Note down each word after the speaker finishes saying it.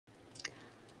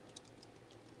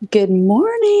Good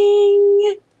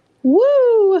morning.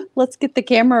 Woo! Let's get the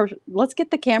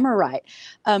camera right.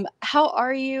 How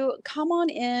are you? Come on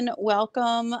in.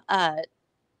 Welcome.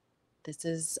 This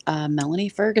is Melanie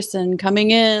Ferguson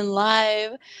coming in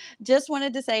live. Just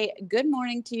wanted to say good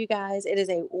morning to you guys. It is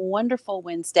a wonderful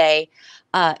Wednesday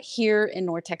here in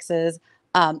North Texas.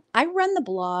 I run the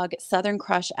blog Southern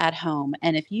Crush at Home.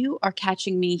 And if you are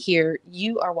catching me here,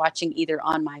 you are watching either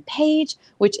on my page,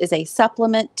 which is a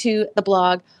supplement to the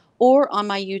blog, or on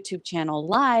my YouTube channel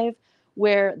live,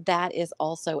 where that is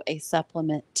also a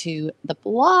supplement to the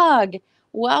blog.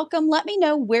 Welcome. Let me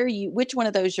know which one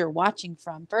of those you're watching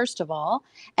from, first of all,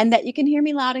 and that you can hear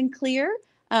me loud and clear,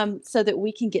 so that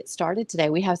we can get started today.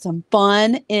 We have some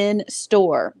fun in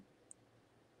store.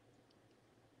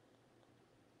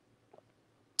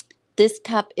 This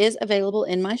cup is available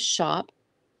in my shop,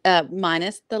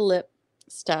 minus the lip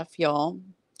stuff, y'all.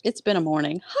 It's been a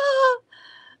morning.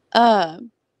 uh,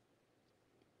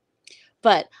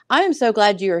 But I am so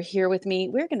glad you are here with me.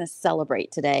 We're going to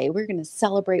celebrate today. We're going to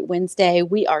celebrate Wednesday.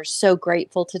 We are so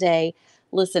grateful today.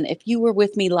 Listen, if you were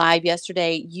with me live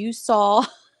yesterday, you saw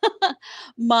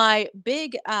my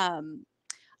big, I'm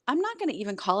not going to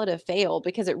even call it a fail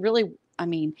because it really, I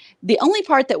mean, the only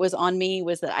part that was on me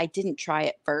was that I didn't try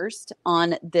it first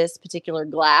on this particular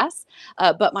glass,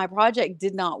 but my project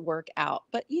did not work out.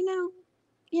 But you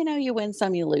win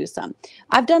some, you lose some.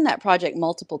 I've done that project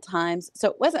multiple times,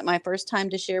 so it wasn't my first time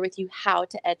to share with you how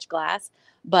to etch glass,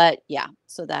 but yeah,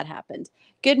 so that happened.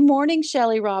 Good morning,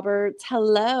 Shelly Roberts.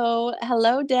 Hello.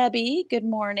 Hello, Debbie. Good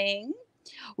morning.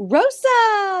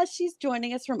 Rosa, she's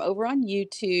joining us from over on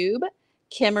YouTube.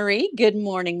 Kimmery, good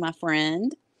morning, my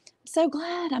friend. So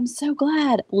glad. I'm so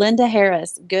glad. Linda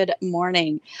Harris, good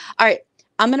morning. All right,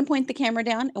 I'm going to point the camera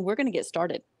down and we're going to get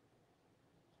started.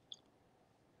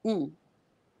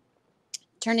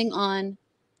 Turning on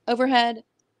overhead.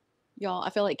 Y'all, I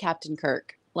feel like Captain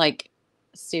Kirk. Like,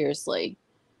 seriously.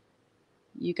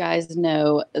 You guys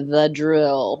know the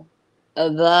drill.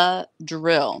 The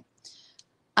drill.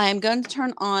 I am going to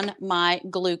turn on my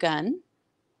glue gun.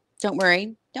 Don't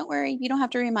worry. Don't worry. You don't have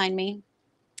to remind me.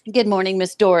 Good morning,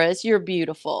 Miss Doris. You're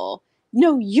beautiful.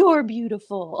 No, you're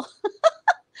beautiful.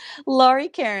 Laurie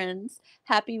Cairns,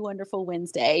 happy, wonderful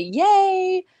Wednesday.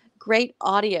 Yay! Great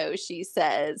audio, she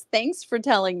says. Thanks for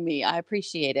telling me. I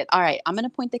appreciate it. All right, I'm going to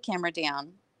point the camera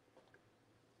down.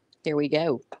 There we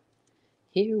go.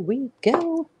 Here we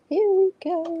go. Here we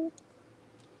go.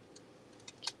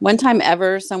 One time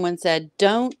ever, someone said,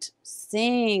 don't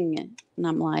sing. And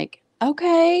I'm like,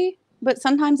 okay, but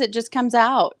sometimes it just comes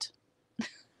out.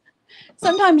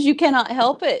 Sometimes you cannot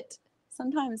help it.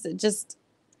 Sometimes it just,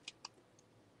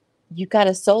 you got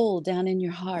a soul down in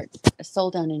your heart. A soul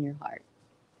down in your heart.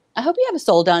 I hope you have a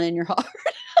soul down in your heart.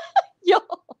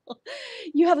 Y'all,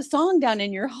 you have a song down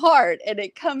in your heart and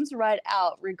it comes right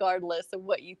out regardless of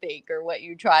what you think or what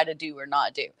you try to do or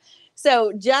not do.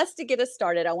 So just to get us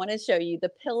started, I want to show you the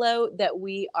pillow that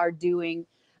we are doing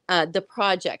the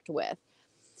project with.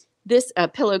 This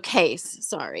pillowcase,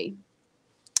 sorry.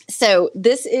 So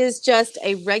this is just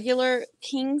a regular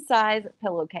king size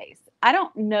pillowcase. I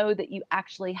don't know that you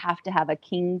actually have to have a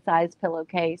king size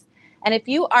pillowcase. And if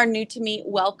you are new to me,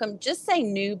 welcome. Just say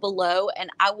new below and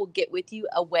I will get with you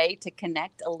a way to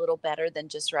connect a little better than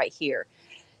just right here.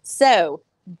 So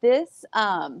this,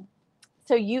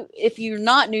 if you're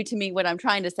not new to me, what I'm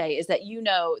trying to say is that you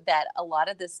know that a lot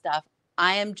of this stuff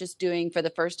I am just doing for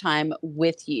the first time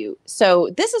with you.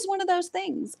 So this is one of those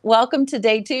things. Welcome to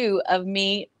day 2 of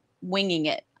me winging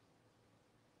it.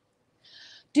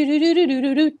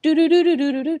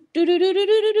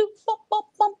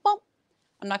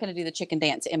 I'm not going to do the chicken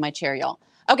dance in my chair, y'all.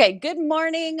 Okay, good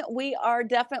morning. We are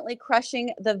definitely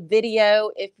crushing the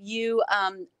video. If you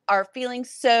are feeling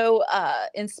so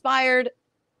inspired,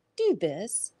 do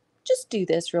this. Just do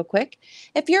this real quick.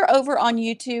 If you're over on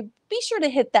YouTube, be sure to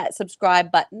hit that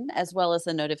subscribe button as well as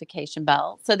the notification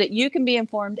bell so that you can be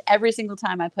informed every single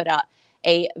time I put out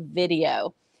a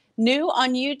video. New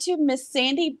on YouTube, Miss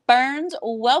Sandy Burns.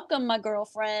 Welcome, my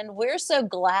girlfriend. We're so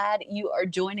glad you are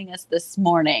joining us this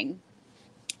morning.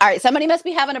 All right, somebody must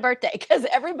be having a birthday because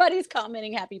everybody's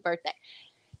commenting happy birthday.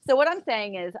 So what I'm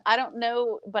saying is, I don't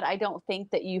know, but I don't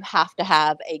think that you have to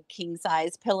have a king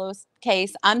size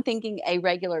pillowcase. I'm thinking a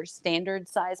regular standard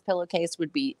size pillowcase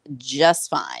would be just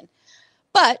fine.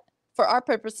 But for our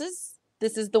purposes,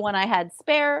 this is the one I had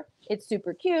spare. It's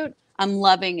super cute. I'm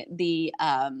loving the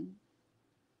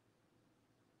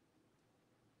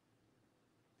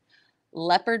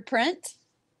leopard print.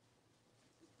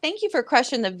 Thank you for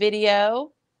crushing the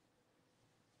video.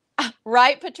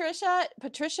 Right, Patricia?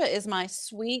 Patricia is my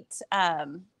sweet,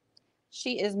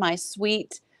 she is my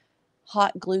sweet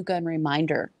hot glue gun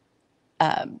reminder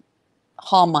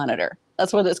hall monitor.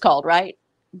 That's what it's called, right?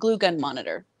 Glue gun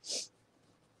monitor.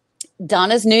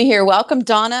 Donna's new here. Welcome,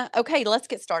 Donna. Okay, let's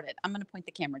get started. I'm going to point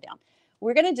the camera down.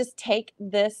 We're going to just take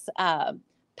this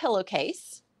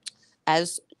pillowcase,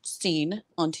 as seen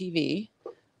on TV.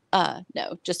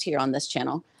 No, just here on this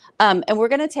channel. And we're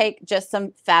going to take just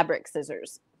some fabric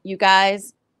scissors. You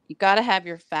guys, you got to have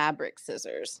your fabric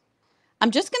scissors. I'm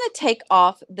just going to take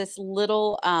off this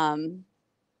little,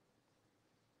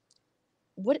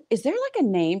 what is there like a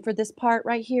name for this part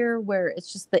right here where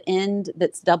it's just the end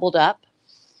that's doubled up?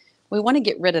 We want to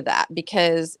get rid of that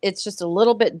because it's just a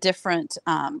little bit different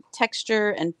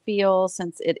texture and feel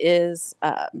since it is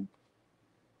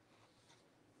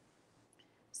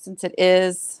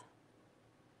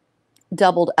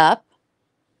doubled up.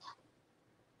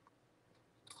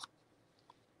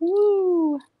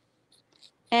 Woo!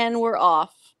 And we're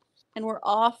off. And we're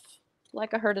off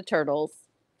like a herd of turtles.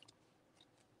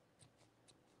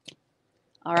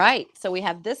 All right, so we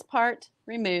have this part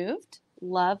removed.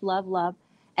 Love, love, love.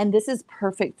 And this is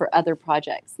perfect for other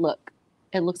projects. Look,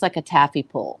 it looks like a taffy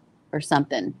pull or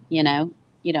something, you know?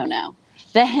 You don't know.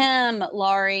 The hem,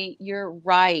 Laurie, you're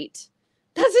right.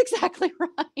 That's exactly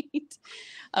right.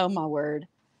 Oh, my word.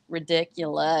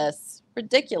 Ridiculous.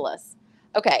 Ridiculous.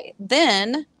 Okay,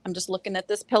 then I'm just looking at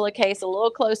this pillowcase a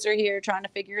little closer here, trying to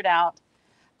figure it out.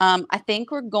 I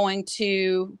think we're going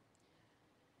to,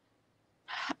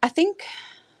 I'd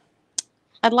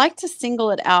like to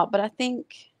single it out, but I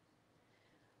think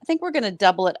we're going to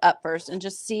double it up first and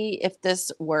just see if this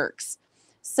works.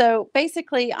 So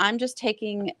basically, I'm just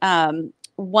taking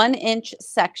 1-inch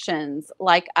sections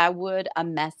like I would a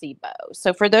messy bow.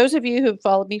 So for those of you who've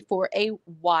followed me for a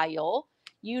while,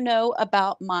 you know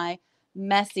about my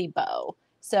messy bow.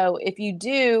 So if you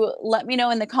do, let me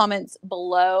know in the comments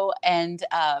below and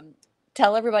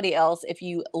tell everybody else if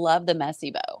you love the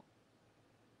messy bow.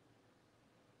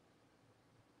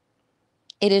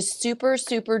 It is super,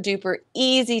 super duper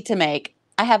easy to make.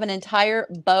 I have an entire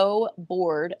bow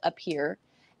board up here,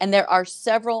 and there are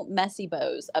several messy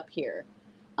bows up here.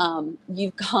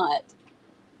 You've got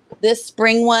this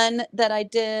spring one that I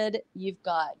did. You've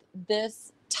got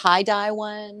this tie-dye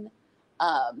one.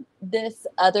 This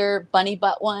other bunny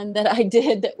butt one that I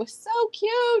did that was so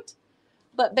cute.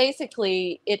 But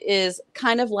basically, it is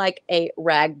kind of like a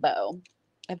rag bow.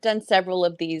 I've done several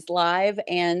of these live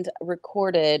and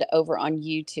recorded over on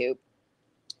YouTube.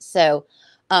 So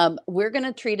we're going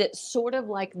to treat it sort of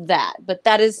like that, but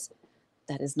that is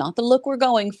not the look we're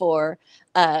going for.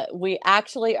 We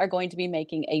actually are going to be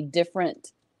making a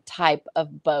different type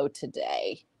of bow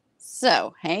today.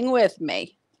 So hang with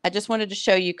me. I just wanted to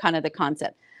show you kind of the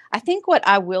concept. I think what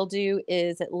I will do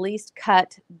is at least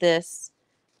cut this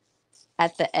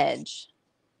at the edge.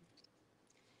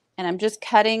 And I'm just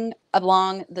cutting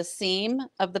along the seam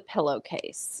of the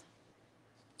pillowcase.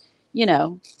 You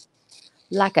know,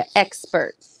 like an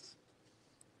expert.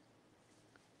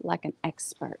 Like an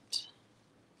expert.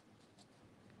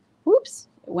 Whoops,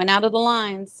 it went out of the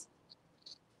lines.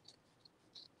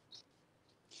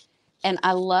 And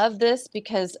I love this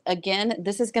because, again,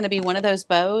 this is going to be one of those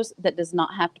bows that does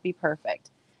not have to be perfect.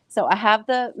 So I have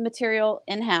the material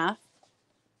in half.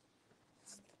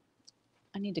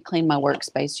 I need to clean my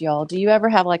workspace, y'all. Do you ever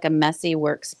have like a messy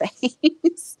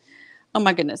workspace? Oh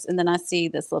my goodness. And then I see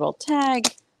this little tag.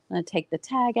 I'm going to take the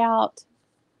tag out.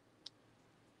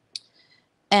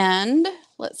 And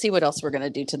let's see what else we're going to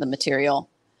do to the material.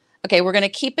 Okay, we're going to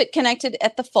keep it connected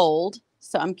at the fold.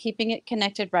 So I'm keeping it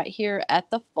connected right here at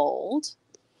the fold.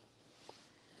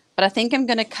 But I think I'm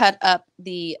going to cut up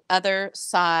the other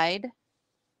side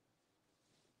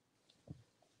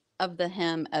of the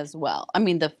hem as well. I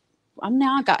mean, I'm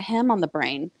now I got hem on the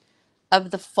brain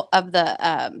of the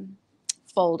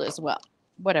fold as well.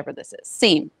 Whatever this is,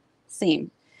 seam.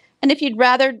 And if you'd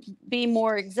rather be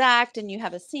more exact and you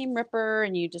have a seam ripper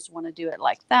and you just want to do it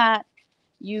like that,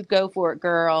 you go for it,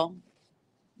 girl.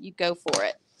 You go for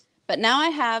it. But now I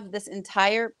have this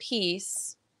entire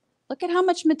piece. Look at how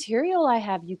much material I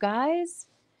have, you guys.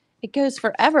 It goes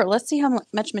forever. Let's see how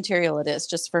much material it is,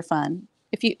 just for fun.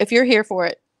 If you're here for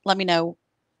it, let me know.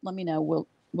 Let me know.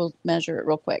 We'll measure it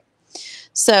real quick.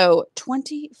 So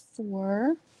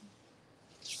 24.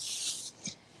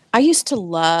 I used to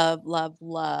love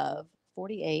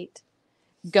 48.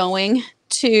 Going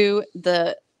to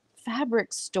the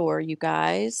fabric store, you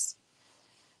guys.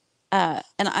 And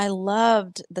I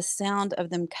loved the sound of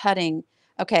them cutting.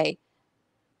 Okay.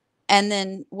 And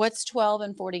then what's 12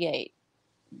 and 48?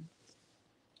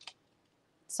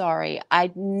 Sorry,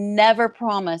 I never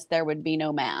promised there would be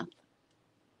no math.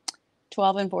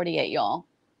 12 and 48, y'all.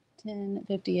 10,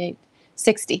 58.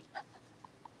 60.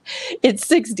 It's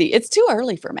 60. It's too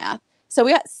early for math. So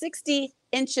we got 60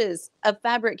 inches of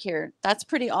fabric here. That's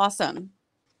pretty awesome.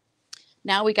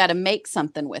 Now we got to make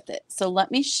something with it. So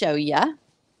let me show you.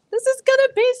 This is going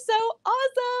to be so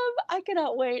awesome. I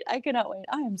cannot wait. I cannot wait.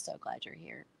 I am so glad you're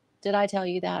here. Did I tell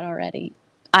you that already?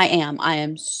 I am. I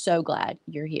am so glad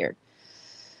you're here.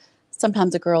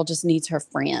 Sometimes a girl just needs her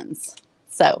friends.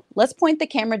 So let's point the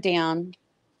camera down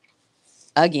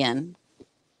again.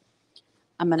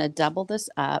 I'm going to double this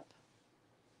up.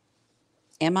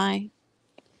 Am I?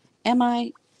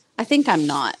 I think I'm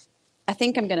not. I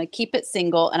think I'm going to keep it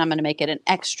single and I'm going to make it an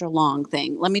extra long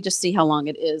thing. Let me just see how long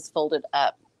it is folded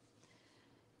up.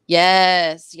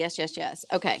 Yes.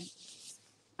 Okay.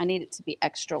 I need it to be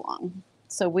extra long.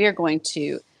 So we are going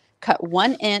to cut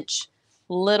 1 inch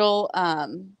little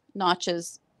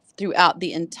notches throughout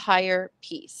the entire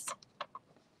piece.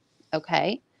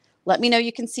 Okay. Let me know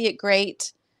you can see it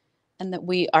great and that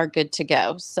we are good to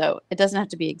go. So it doesn't have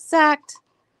to be exact.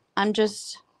 I'm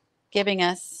just giving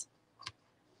us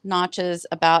notches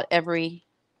about every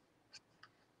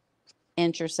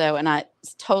inch or so. And I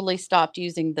totally stopped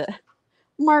using the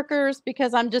markers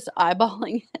because I'm just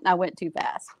eyeballing and I went too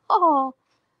fast. Oh.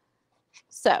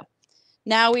 So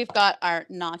now we've got our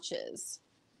notches.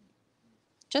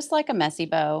 Just like a messy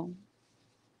bow.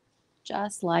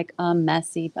 Just like a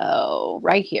messy bow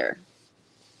right here.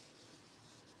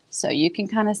 So you can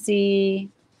kind of see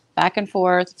back and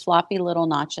forth, floppy little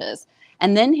notches.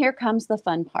 And then here comes the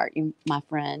fun part, my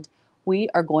friend. We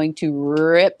are going to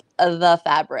rip the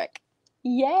fabric.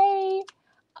 Yay!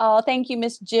 Oh, thank you,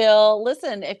 Miss Jill.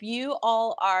 Listen, if you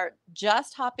all are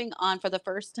just hopping on for the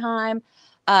first time,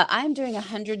 I'm doing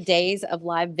 100 days of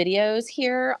live videos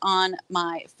here on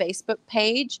my Facebook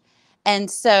page. And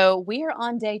so we are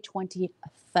on day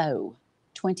 24.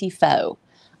 24.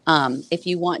 If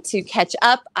you want to catch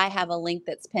up, I have a link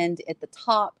that's pinned at the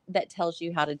top that tells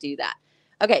you how to do that.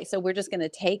 Okay, so we're just going to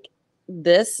take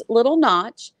this little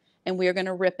notch and we're going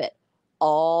to rip it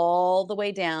all the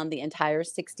way down the entire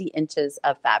 60 inches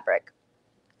of fabric.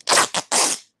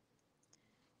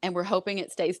 And we're hoping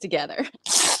it stays together.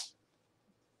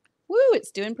 Woo, it's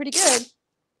doing pretty good.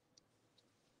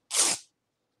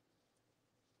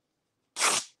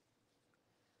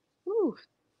 Woo.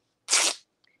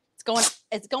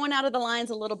 It's going out of the lines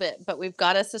a little bit, but we've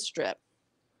got us a strip.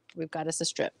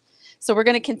 So we're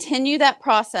going to continue that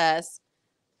process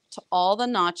to all the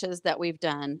notches that we've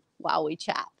done while we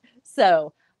chat.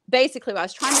 So basically what I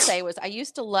was trying to say was I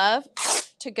used to love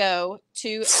to go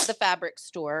to the fabric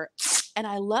store and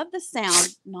I love the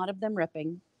sound, not of them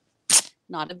ripping,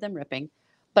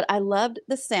 but I loved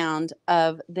the sound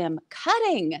of them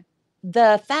cutting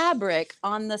the fabric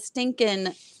on the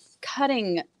stinking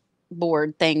cutting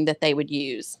board thing that they would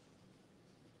use.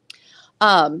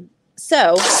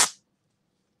 So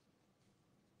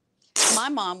my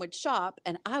mom would shop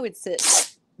and I would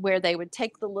sit where they would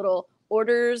take the little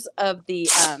orders of the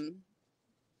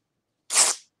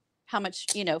how much,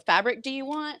 fabric do you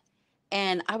want?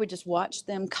 And I would just watch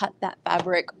them cut that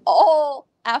fabric all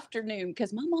afternoon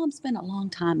because my mom spent a long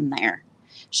time in there.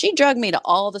 She drugged me to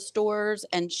all the stores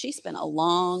and she spent a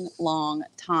long, long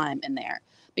time in there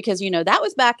because, that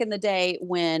was back in the day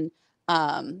when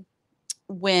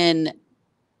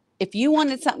if you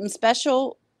wanted something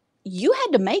special, you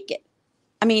had to make it.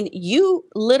 I mean, you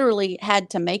literally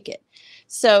had to make it.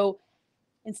 So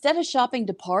instead of shopping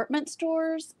department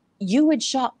stores, you would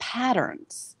shop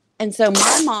patterns. And so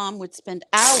my mom would spend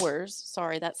hours,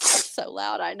 sorry, that's so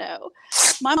loud, I know.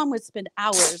 My mom would spend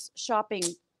hours shopping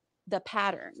the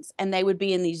patterns and they would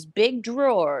be in these big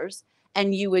drawers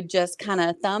and you would just kind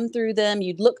of thumb through them.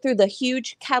 You'd look through the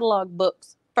huge catalog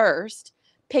books first,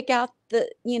 pick out the,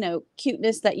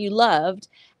 cuteness that you loved,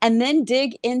 and then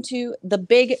dig into the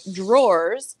big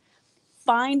drawers,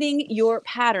 finding your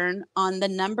pattern on the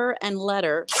number and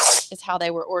letter is how they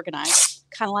were organized,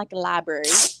 kind of like a library.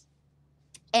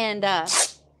 And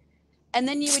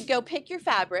then you would go pick your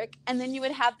fabric and then you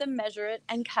would have them measure it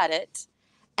and cut it.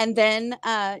 And then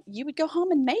you would go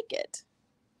home and make it.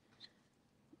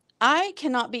 I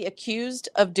cannot be accused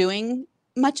of doing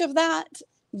much of that,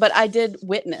 but I did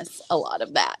witness a lot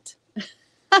of that.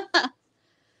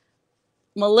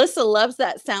 Melissa loves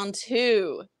that sound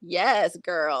too. Yes,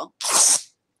 girl.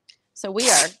 So we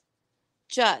are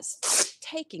just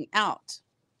taking out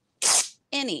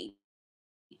any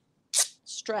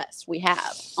stress we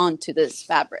have onto this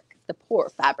fabric, the poor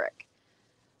fabric.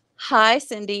 Hi,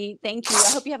 Cindy. Thank you.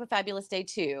 I hope you have a fabulous day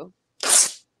too.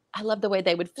 I love the way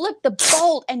they would flip the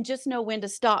bolt and just know when to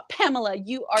stop. Pamela,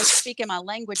 you are speaking my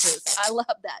languages. I love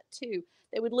that too.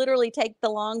 They would literally take the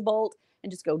long bolt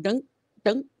and just go dunk,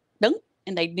 dunk, dunk,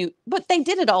 And they knew, but they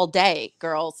did it all day,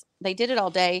 girls. They did it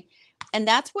all day. And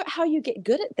that's how you get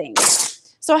good at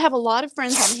things. So I have a lot of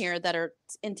friends on here that are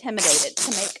intimidated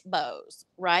to make bows,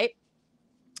 right?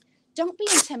 Don't be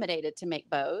intimidated to make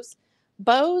bows.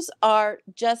 Bows are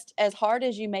just as hard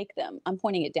as you make them. I'm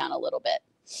pointing it down a little bit.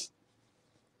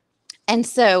 And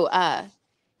so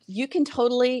you can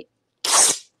totally,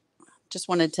 just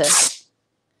wanted to,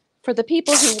 for the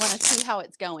people who want to see how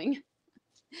it's going.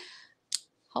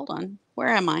 Hold on. Where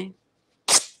am I?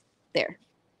 There.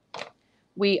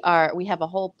 We have a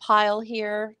whole pile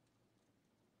here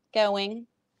going.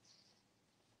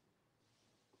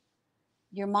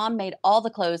 Your mom made all the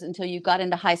clothes until you got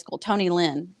into high school. Tony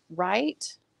Lynn,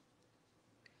 right?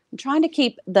 I'm trying to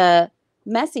keep the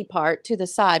messy part to the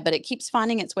side, but it keeps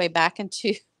finding its way back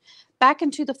into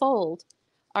the fold.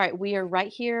 All right, we are right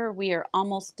here. We are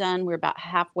almost done. We're about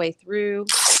halfway through.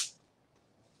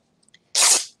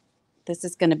 This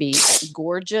is going to be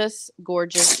gorgeous,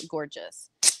 gorgeous, gorgeous.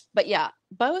 But yeah,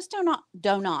 bows do not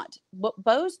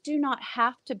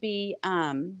have to be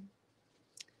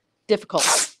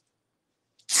difficult.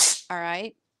 All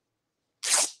right.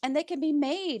 And they can be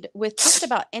made with just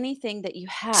about anything that you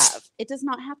have. It does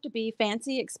not have to be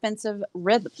fancy, expensive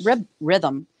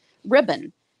ribbon.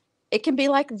 It can be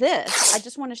like this. I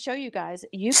just want to show you guys.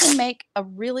 You can make a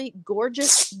really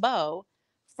gorgeous bow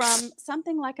from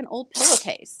something like an old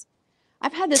pillowcase.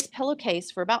 I've had this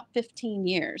pillowcase for about 15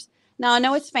 years. Now, I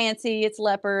know it's fancy, it's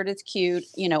leopard, it's cute,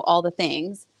 you know, all the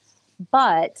things.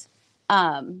 But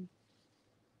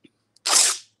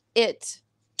it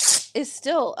is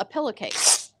still a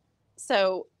pillowcase.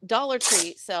 So Dollar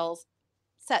Tree sells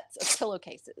sets of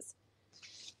pillowcases.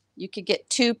 You could get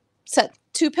two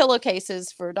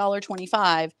pillowcases for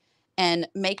 $1.25 and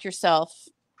make yourself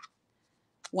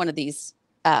one of these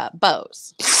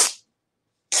bows.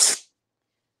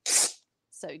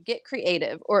 So get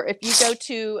creative. Or if you go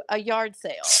to a yard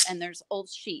sale and there's old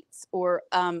sheets, or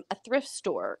a thrift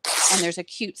store and there's a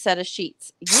cute set of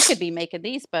sheets, you could be making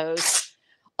these bows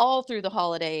all through the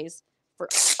holidays for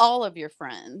all of your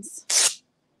friends.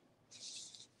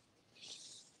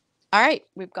 All right,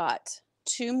 we've got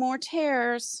two more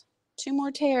tears.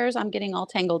 I'm getting all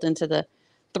tangled into the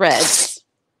threads.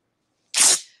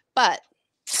 But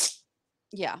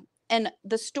yeah, and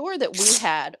the store that we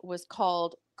had was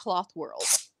called Cloth World.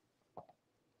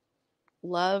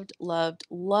 Loved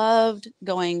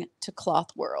going to Cloth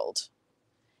World,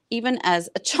 even as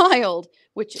a child,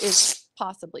 which is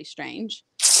possibly strange.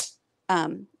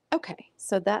 Okay,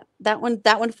 so that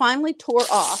one finally tore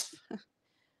off.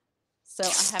 So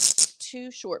I have two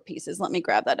short pieces. Let me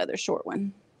grab that other short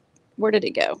one. Where did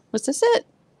it go? Was this it?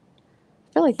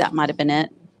 I feel like that might have been it.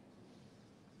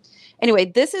 Anyway,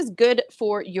 this is good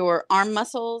for your arm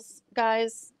muscles,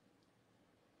 guys.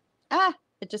 Ah,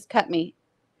 it just cut me.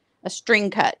 A string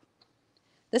cut.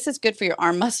 This is good for your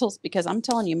arm muscles because I'm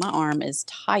telling you, my arm is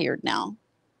tired now.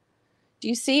 Do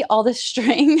you see all this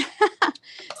string?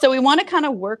 So we want to kind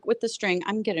of work with the string.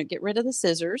 I'm going to get rid of the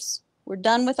scissors. We're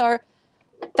done with our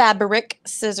fabric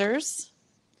scissors.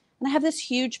 And I have this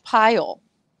huge pile.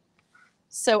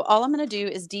 So all I'm going to do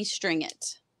is de-string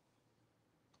it.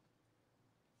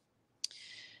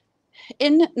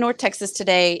 In North Texas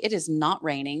today, it is not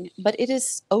raining, but it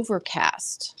is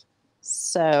overcast.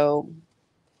 So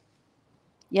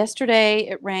yesterday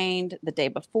it rained, the day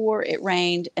before it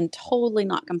rained, and totally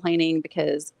not complaining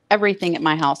because everything at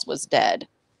my house was dead.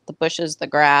 The bushes, the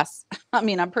grass. I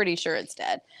mean, I'm pretty sure it's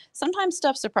dead. Sometimes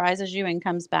stuff surprises you and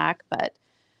comes back, but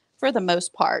for the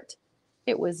most part,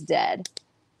 it was dead.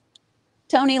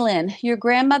 Tony Lynn, your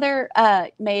grandmother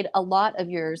made a lot of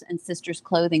yours and sister's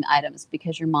clothing items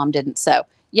because your mom didn't sew.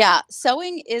 Yeah,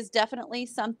 sewing is definitely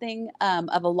something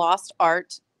of a lost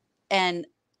art, and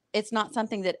it's not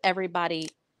something that everybody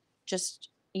just,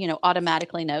 you know,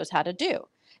 automatically knows how to do.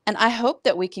 And I hope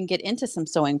that we can get into some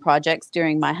sewing projects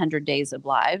during my 100 Days of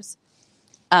Lives.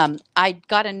 I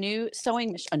got a new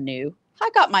sewing machine. I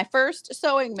got my first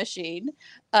sewing machine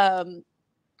a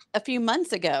few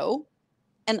months ago.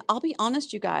 And I'll be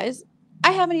honest, you guys,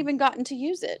 I haven't even gotten to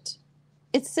use it.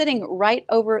 It's sitting right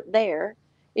over there.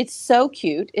 It's so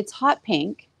cute. It's hot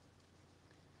pink.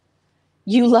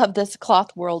 You love this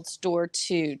Cloth World store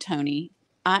too, Tony.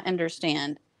 I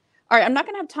understand. All right, I'm not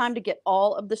going to have time to get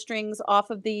all of the strings off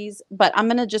of these, but I'm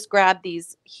going to just grab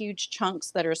these huge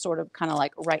chunks that are sort of kind of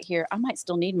like right here. I might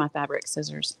still need my fabric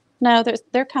scissors. No,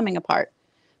 they're coming apart.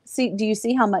 See, do you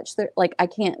see how much they're like, I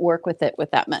can't work with it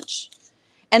with that much.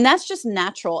 And that's just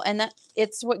natural. And that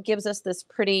it's what gives us this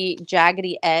pretty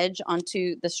jaggedy edge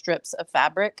onto the strips of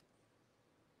fabric.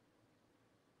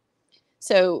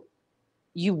 So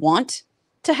you want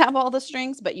to have all the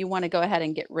strings, but you want to go ahead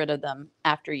and get rid of them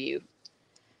after you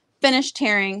finish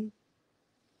tearing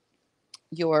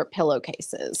your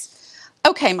pillowcases.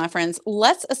 Okay, my friends,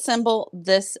 let's assemble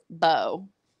this bow.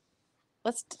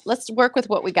 Let's work with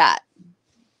what we got.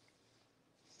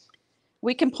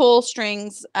 We can pull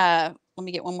strings. Let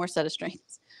me get one more set of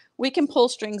strings. We can pull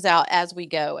strings out as we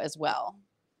go as well.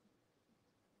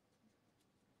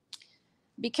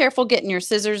 Be careful getting your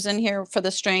scissors in here for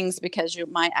the strings because you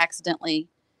might accidentally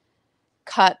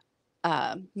cut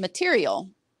material.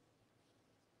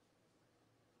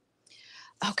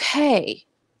 Okay.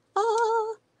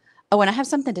 Oh, and I have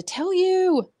something to tell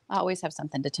you. I always have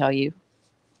something to tell you.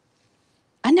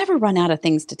 I never run out of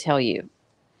things to tell you.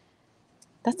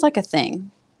 That's like a thing,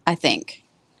 I think.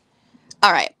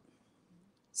 All right.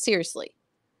 Seriously.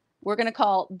 We're going to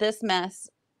call this mess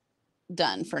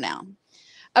done for now.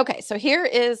 Okay, so here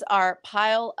is our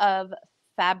pile of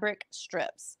fabric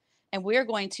strips, and we're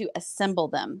going to assemble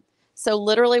them. So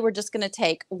literally, we're just going to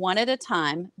take one at a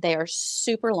time. They are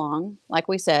super long, like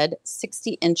we said,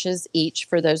 60 inches each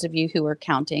for those of you who are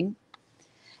counting.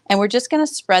 And we're just going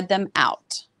to spread them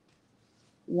out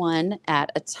one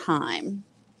at a time.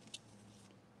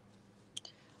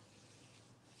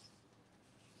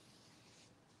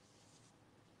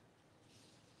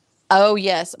 Oh,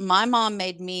 yes. My mom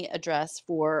made me a dress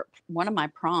for one of my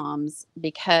proms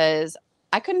because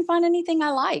I couldn't find anything I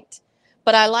liked.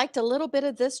 But I liked a little bit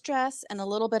of this dress and a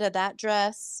little bit of that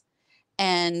dress.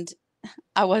 And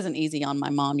I wasn't easy on my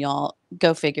mom, y'all.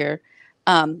 Go figure.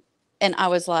 And I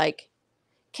was like,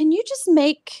 can you just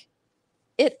make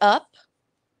it up?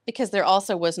 Because there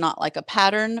also was not like a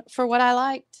pattern for what I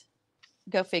liked.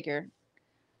 Go figure.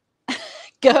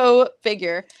 Go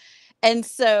figure. And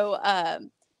so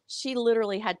she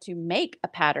literally had to make a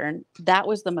pattern. That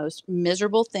was the most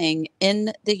miserable thing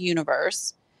in the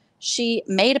universe. She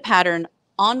made a pattern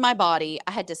on my body.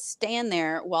 I had to stand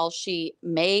there while she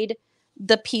made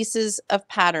the pieces of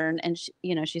pattern. And she,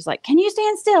 she's like, can you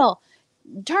stand still?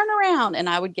 Turn around. And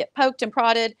I would get poked and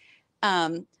prodded.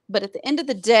 But at the end of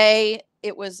the day,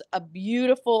 it was a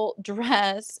beautiful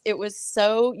dress. It was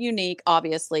so unique.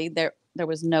 Obviously, there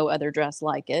was no other dress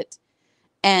like it.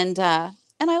 And I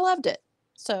loved it.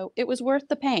 So it was worth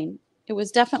the pain. It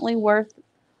was definitely worth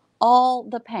all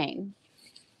the pain.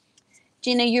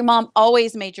 Gina, your mom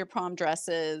always made your prom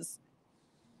dresses.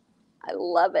 I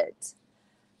love it.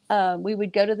 We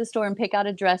would go to the store and pick out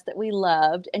a dress that we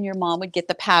loved, and your mom would get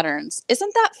the patterns.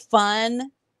 Isn't that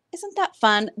fun? Isn't that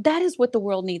fun? That is what the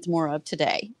world needs more of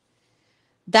today.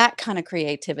 That kind of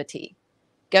creativity.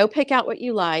 Go pick out what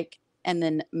you like and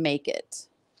then make it.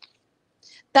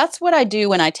 That's what I do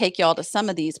when I take y'all to some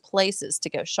of these places to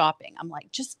go shopping. I'm like,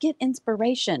 just get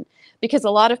inspiration, because a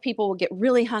lot of people will get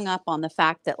really hung up on the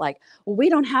fact that, like, well, we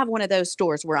don't have one of those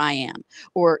stores where I am,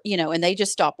 or, and they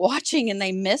just stop watching and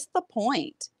they miss the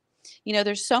point.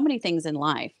 There's so many things in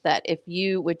life that if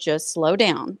you would just slow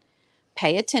down,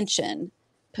 pay attention,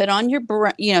 put on your,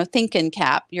 thinking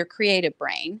cap, your creative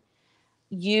brain,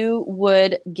 you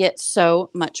would get so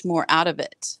much more out of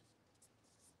it.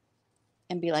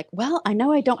 And be like, well, I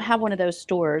know I don't have one of those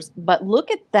stores, but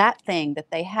look at that thing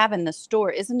that they have in the store.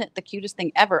 Isn't it the cutest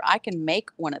thing ever? I can make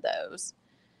one of those.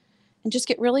 And just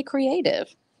get really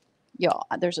creative. Y'all,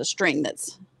 there's a string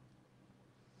that's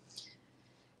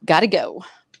got to go.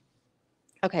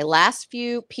 Okay, last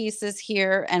few pieces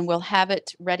here, and we'll have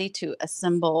it ready to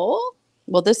assemble.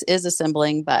 Well, this is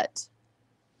assembling, but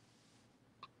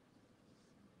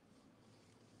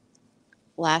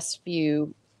last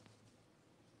few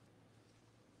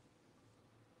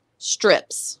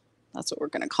strips. That's what we're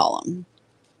going to call them.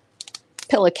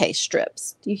 Pillowcase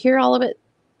strips. Do you hear all of it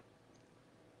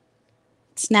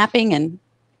snapping and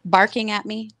barking at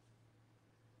me?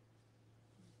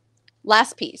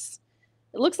 Last piece.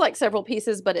 It looks like several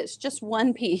pieces, but it's just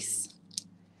one piece.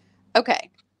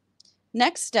 Okay.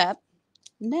 Next step.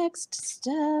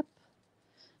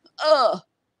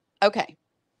 Okay.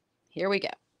 Here we go.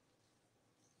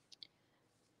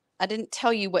 I didn't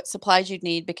tell you what supplies you'd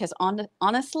need because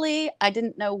honestly, I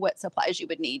didn't know what supplies you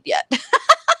would need yet.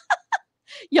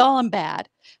 Y'all, I'm bad.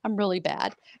 I'm really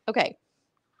bad. Okay.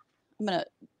 I'm going to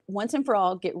once and for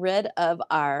all get rid of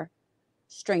our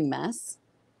string mess.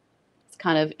 It's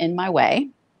kind of in my way.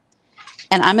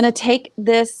 And I'm going to take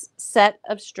this set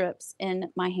of strips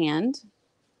in my hand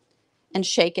and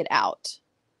shake it out.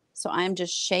 So I'm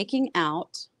just shaking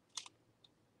out.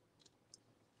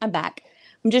 I'm back.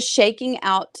 I'm just shaking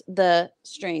out the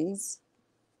strings.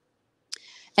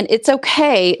 And it's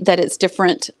okay that it's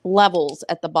different levels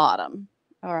at the bottom.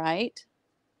 All right.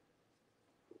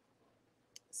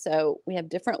 So we have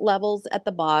different levels at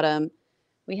the bottom.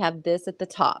 We have this at the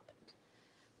top.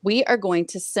 We are going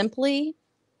to simply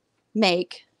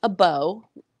make a bow,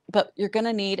 but you're going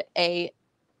to need a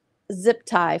zip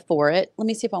tie for it. Let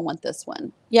me see if I want this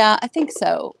one. Yeah, I think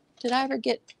so. Did I ever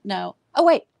get, no. Oh,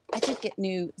 wait, I did get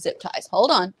new zip ties.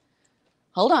 Hold on.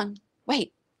 Hold on.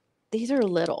 Wait, these are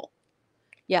little.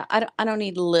 Yeah, I don't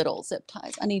need little zip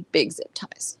ties. I need big zip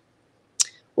ties.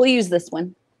 We'll use this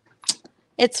one.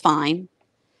 It's fine.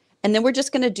 And then we're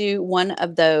just going to do one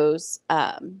of those.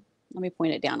 Let me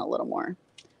point it down a little more.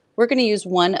 We're going to use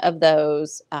one of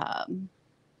those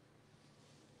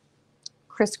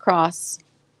crisscross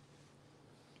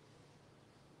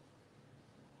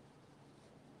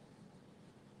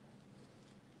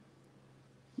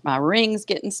my ring's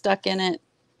getting stuck in it.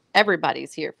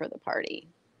 Everybody's here for the party.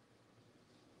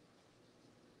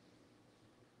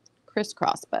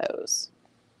 Crisscross bows.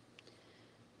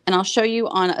 And I'll show you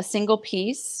on a single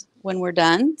piece when we're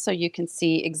done so you can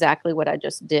see exactly what I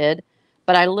just did.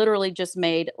 But I literally just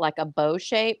made like a bow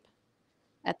shape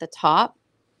at the top.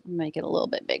 Make it a little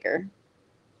bit bigger.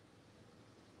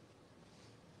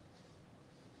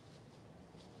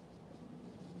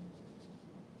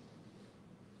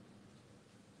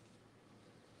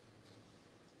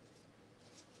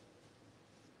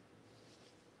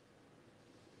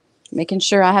 Making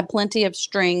sure I have plenty of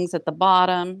strings at the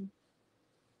bottom.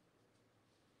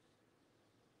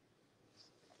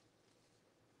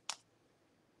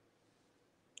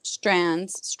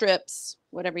 Strands, strips,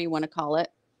 whatever you want to call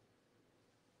it.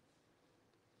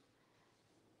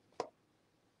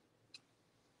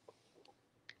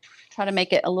 Try to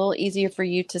make it a little easier for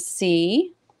you to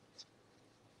see.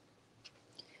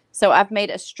 So I've made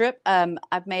a strip,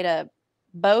 I've made a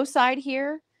bow side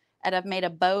here, and I've made a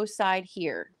bow side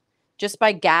here just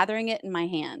by gathering it in my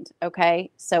hand,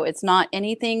 okay? So it's not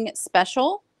anything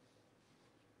special.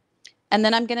 And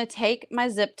then I'm going to take my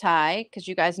zip tie, because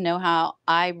you guys know how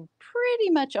I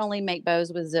pretty much only make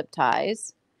bows with zip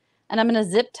ties. And I'm going to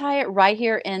zip tie it right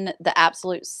here in the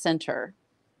absolute center.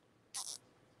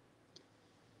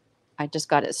 I just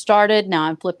got it started. Now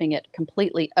I'm flipping it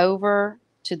completely over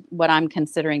to what I'm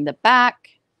considering the back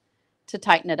to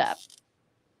tighten it up.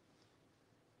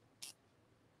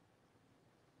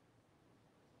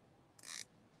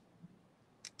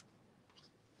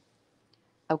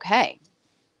 Okay,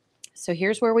 so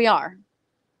here's where we are.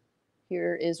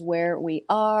 Here is where we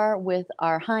are with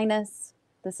our Highness.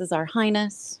 This is our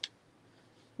Highness.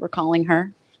 We're calling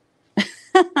her.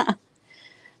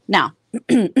 Now,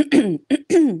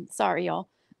 sorry, y'all.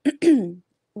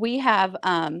 We have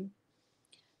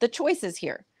the choices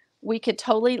here. We could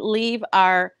totally leave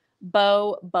our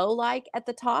bow-like at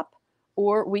the top,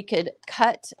 or we could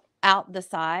cut out the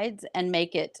sides and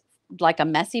make it like a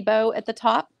messy bow at the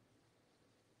top.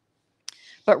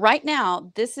 But right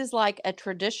now, this is like a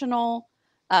traditional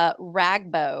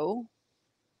rag bow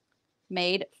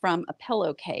made from a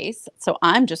pillowcase. So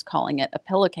I'm just calling it a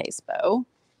pillowcase bow.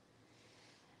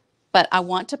 But I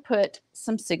want to put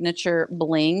some signature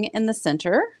bling in the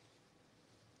center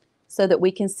so that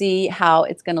we can see how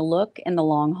it's going to look in the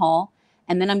long haul.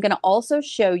 And then I'm going to also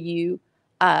show you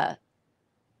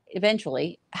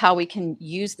eventually how we can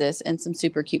use this in some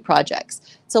super cute projects.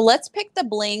 So let's pick the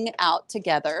bling out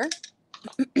together.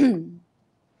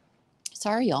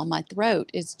 Sorry, y'all, my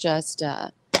throat is just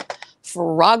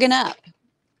frogging up.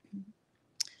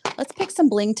 Let's pick some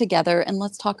bling together and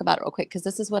let's talk about it real quick, because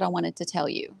this is what I wanted to tell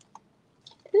you.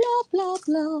 Blah, blah,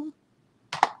 blah.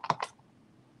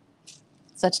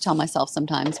 Such to tell myself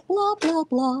sometimes, blah, blah,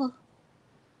 blah.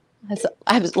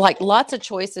 I have like lots of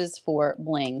choices for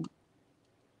bling.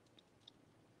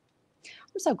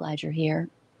 I'm so glad you're here.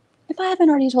 If I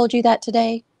haven't already told you that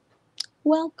today,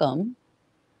 welcome.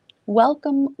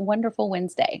 Welcome, wonderful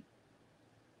Wednesday.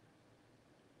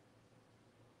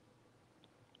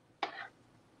 All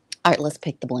right, let's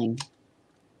pick the bling.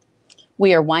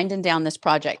 We are winding down this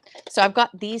project. So I've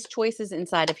got these choices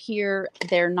inside of here.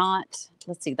 They're not,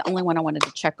 let's see, the only one I wanted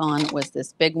to check on was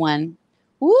this big one.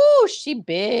 Ooh, she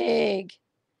big.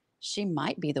 She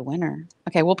might be the winner.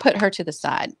 Okay, we'll put her to the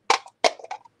side.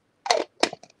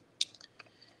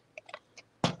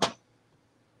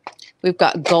 We've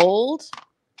got gold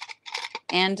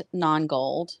and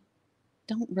non-gold.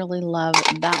 Don't really love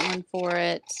that one for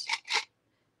it.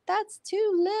 That's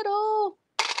too little.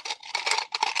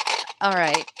 All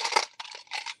right.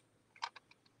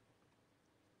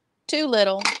 Too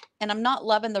little. And I'm not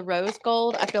loving the rose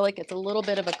gold. I feel like it's a little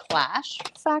bit of a clash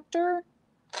factor.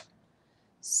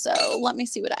 So let me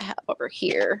see what I have over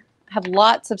here. I have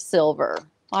lots of silver.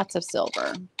 Lots of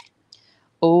silver.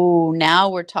 Oh, now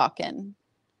we're talking.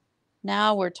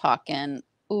 Now we're talking.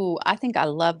 Ooh, I think I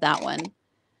love that one.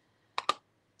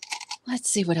 Let's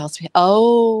see what else we have.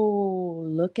 Oh,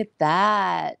 look at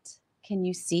that. Can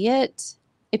you see it?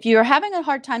 If you're having a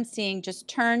hard time seeing, just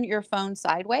turn your phone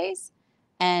sideways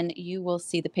and you will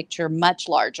see the picture much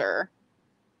larger.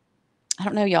 I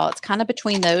don't know, y'all. It's kind of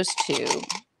between those two.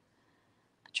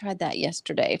 I tried that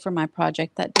yesterday for my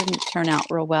project. That didn't turn out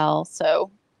real well. So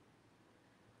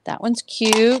that one's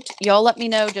cute. Y'all let me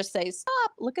know. Just say,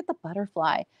 stop. Look at the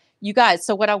butterfly. You guys,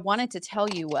 so what I wanted to tell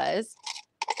you was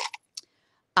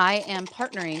I am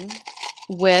partnering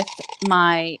with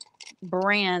my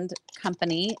brand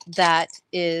company that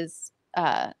is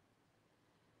who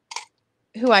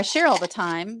I share all the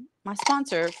time, my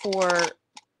sponsor for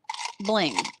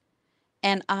bling.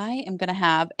 And I am going to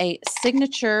have a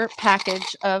signature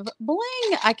package of bling.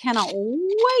 I cannot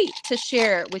wait to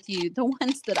share with you the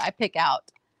ones that I pick out.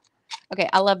 Okay,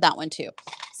 I love that one too.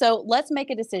 So let's make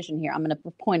a decision here. I'm going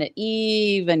to point it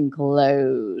even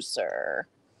closer.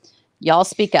 Y'all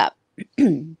speak up.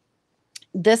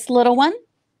 This little one,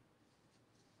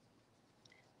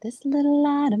 this little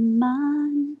light of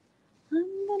mine,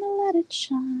 I'm going to let it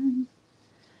shine.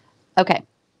 Okay,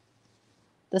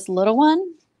 this little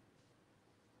one,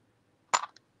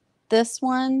 this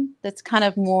one that's kind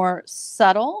of more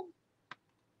subtle.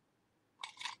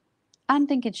 I'm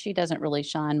thinking she doesn't really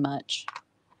shine much.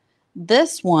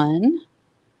 This one,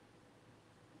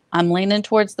 I'm leaning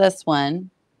towards this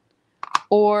one,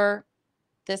 or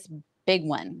this big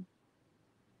one.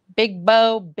 Big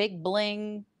bow, big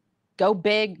bling, go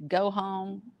big, go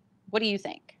home. What do you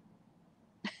think?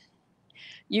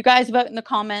 You guys vote in the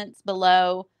comments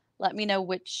below. Let me know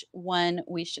which one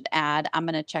we should add. I'm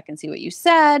going to check and see what you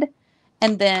said,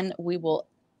 and then we will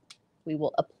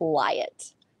apply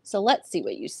it. So let's see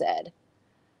what you said.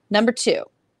 Number 2.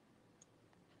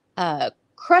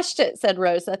 Crushed it, said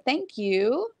Rosa. Thank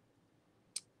you.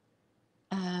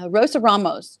 Rosa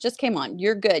Ramos just came on.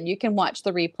 You're good. You can watch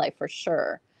the replay for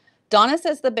sure. Donna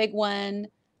says the big one.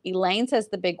 Elaine says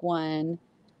the big one.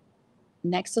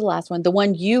 Next to the last one, the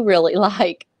one you really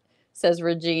like, says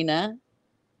Regina.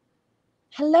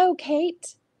 Hello,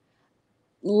 Kate.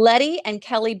 Letty and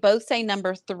Kelly both say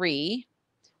number 3,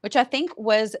 which I think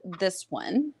was this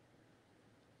one.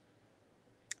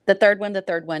 The third one,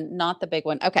 not the big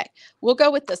one. Okay, we'll go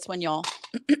with this one, y'all.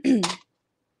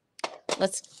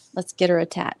 Let's get her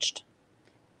attached.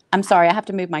 I'm sorry, I have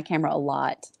to move my camera a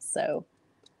lot, so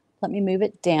let me move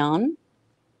it down,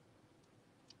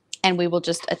 and we will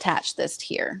just attach this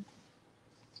here.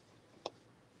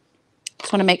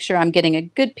 Just want to make sure I'm getting a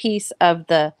good piece of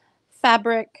the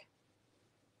fabric.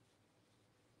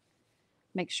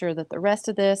 Make sure that the rest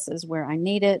of this is where I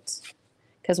need it,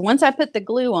 because once I put the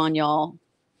glue on, y'all,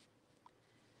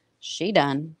 she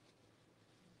done.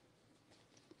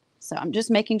 So I'm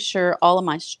just making sure all of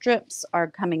my strips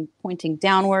are pointing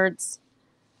downwards,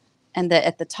 and that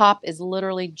at the top is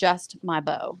literally just my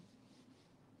bow.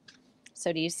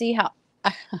 So do you see how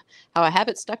I have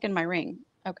it stuck in my ring?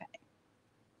 Okay.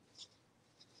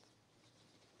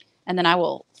 And then I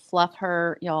will fluff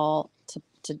her, y'all,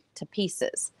 to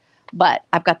pieces. But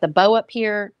I've got the bow up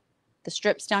here, the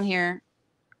strips down here,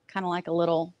 kind of like a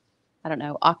little, I don't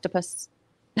know, octopus.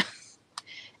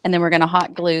 And then we're going to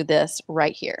hot glue this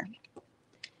right here.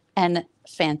 And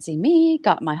fancy me,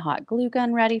 got my hot glue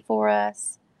gun ready for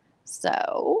us.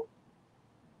 So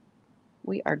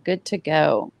we are good to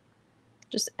go.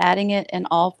 Just adding it in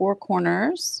all 4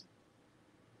 corners.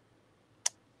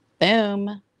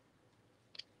 Boom.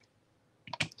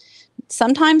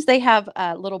 Sometimes they have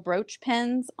little brooch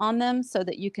pins on them so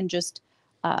that you can just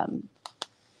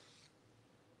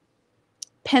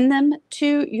pin them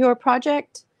to your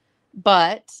project.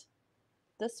 But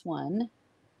this one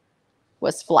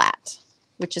was flat,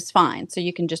 which is fine. So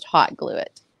you can just hot glue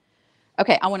it.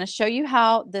 Okay, I want to show you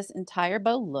how this entire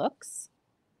bow looks.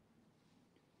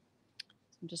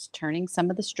 I'm just turning some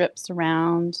of the strips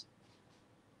around.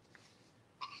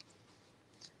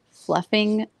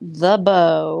 Fluffing the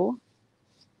bow.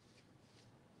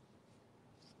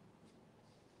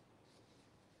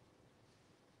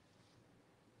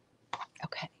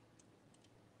 Okay.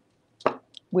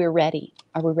 We're ready.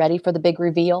 Are we ready for the big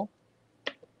reveal?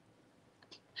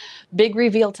 Big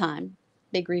reveal time.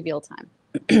 Big reveal time.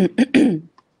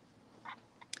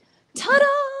 Ta-da!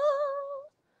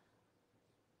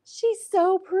 She's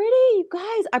so pretty. You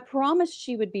guys, I promised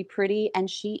she would be pretty, and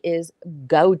she is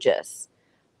gorgeous.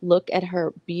 Look at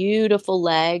her beautiful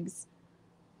legs.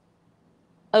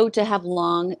 Oh, to have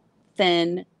long,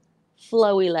 thin,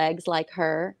 flowy legs like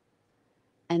her.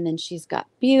 And then she's got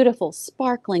beautiful,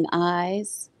 sparkling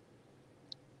eyes.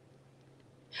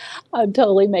 I'm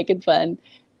totally making fun.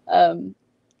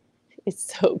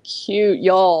 It's so cute,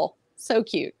 y'all. So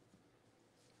cute.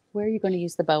 Where are you going to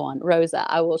use the bow on? Rosa,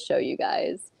 I will show you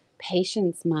guys.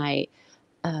 Patience, my,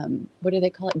 what do they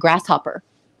call it? Grasshopper.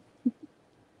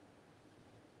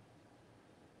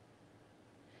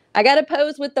 I got to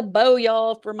pose with the bow,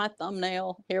 y'all, for my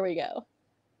thumbnail. Here we go.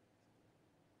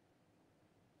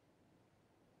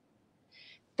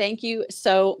 Thank you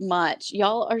so much.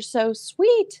 Y'all are so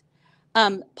sweet.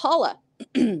 Paula,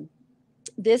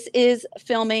 this is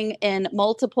filming in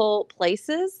multiple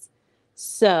places.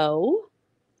 So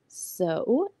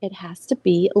it has to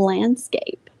be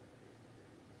landscape.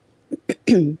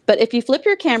 But if you flip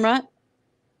your camera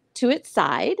to its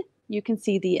side, you can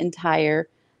see the entire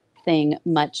thing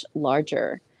much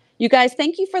larger. You guys,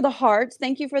 thank you for the hearts.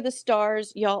 Thank you for the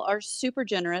stars. Y'all are super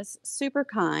generous, super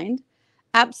kind.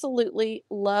 Absolutely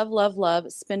love, love,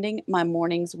 love spending my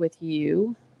mornings with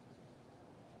you.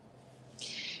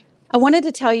 I wanted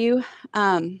to tell you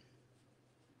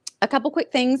a couple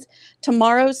quick things.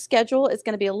 Tomorrow's schedule is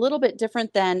going to be a little bit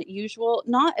different than usual,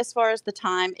 not as far as the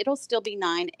time. It'll still be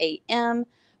 9 a.m.,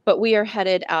 but we are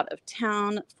headed out of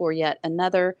town for yet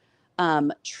another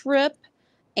trip.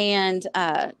 And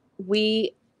I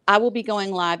will be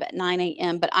going live at 9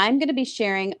 a.m., but I'm going to be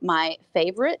sharing my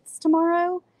favorites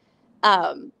tomorrow.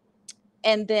 And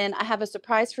then I have a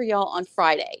surprise for y'all on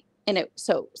Friday. And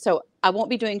so I won't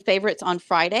be doing favorites on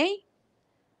Friday.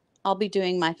 I'll be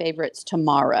doing my favorites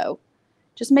tomorrow.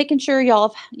 Just making sure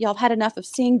y'all have had enough of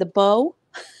seeing the bow.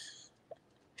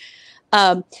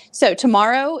 So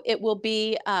tomorrow it will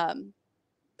be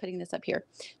putting this up here.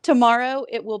 Tomorrow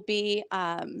it will be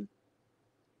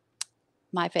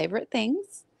my favorite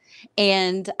things.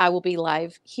 And I will be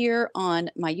live here on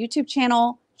my YouTube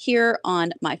channel, here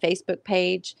on my Facebook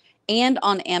page, and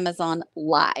on Amazon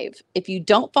Live. If you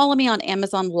don't follow me on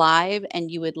Amazon Live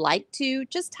and you would like to,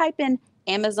 just type in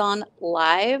Amazon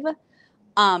Live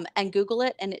and Google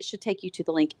it, and it should take you to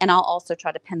the link. And I'll also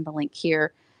try to pin the link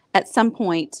here at some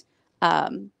point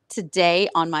today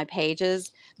on my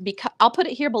pages. Because I'll put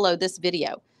it here below this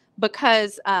video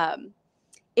because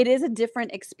it is a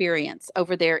different experience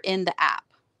over there in the app.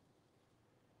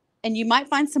 And you might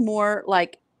find some more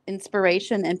like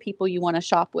inspiration and people you want to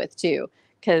shop with too,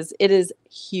 because it is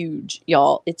huge,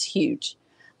 y'all. It's huge.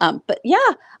 But yeah,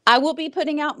 I will be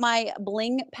putting out my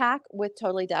bling pack with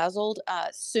Totally Dazzled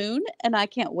soon, and I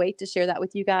can't wait to share that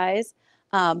with you guys.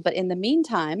 But in the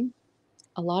meantime,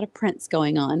 a lot of prints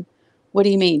going on. What do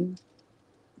you mean?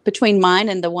 Between mine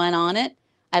and the one on it,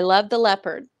 I love the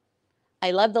leopard. I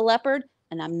love the leopard,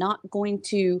 and I'm not going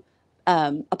to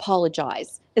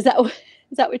apologize. Is that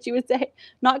what you would say?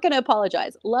 Not going to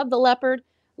apologize. Love the leopard.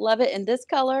 Love it in this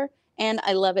color, and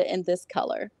I love it in this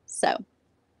color. So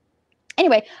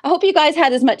anyway, I hope you guys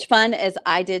had as much fun as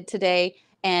I did today,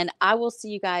 and I will see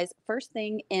you guys first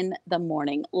thing in the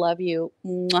morning. Love you.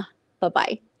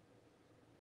 Bye-bye.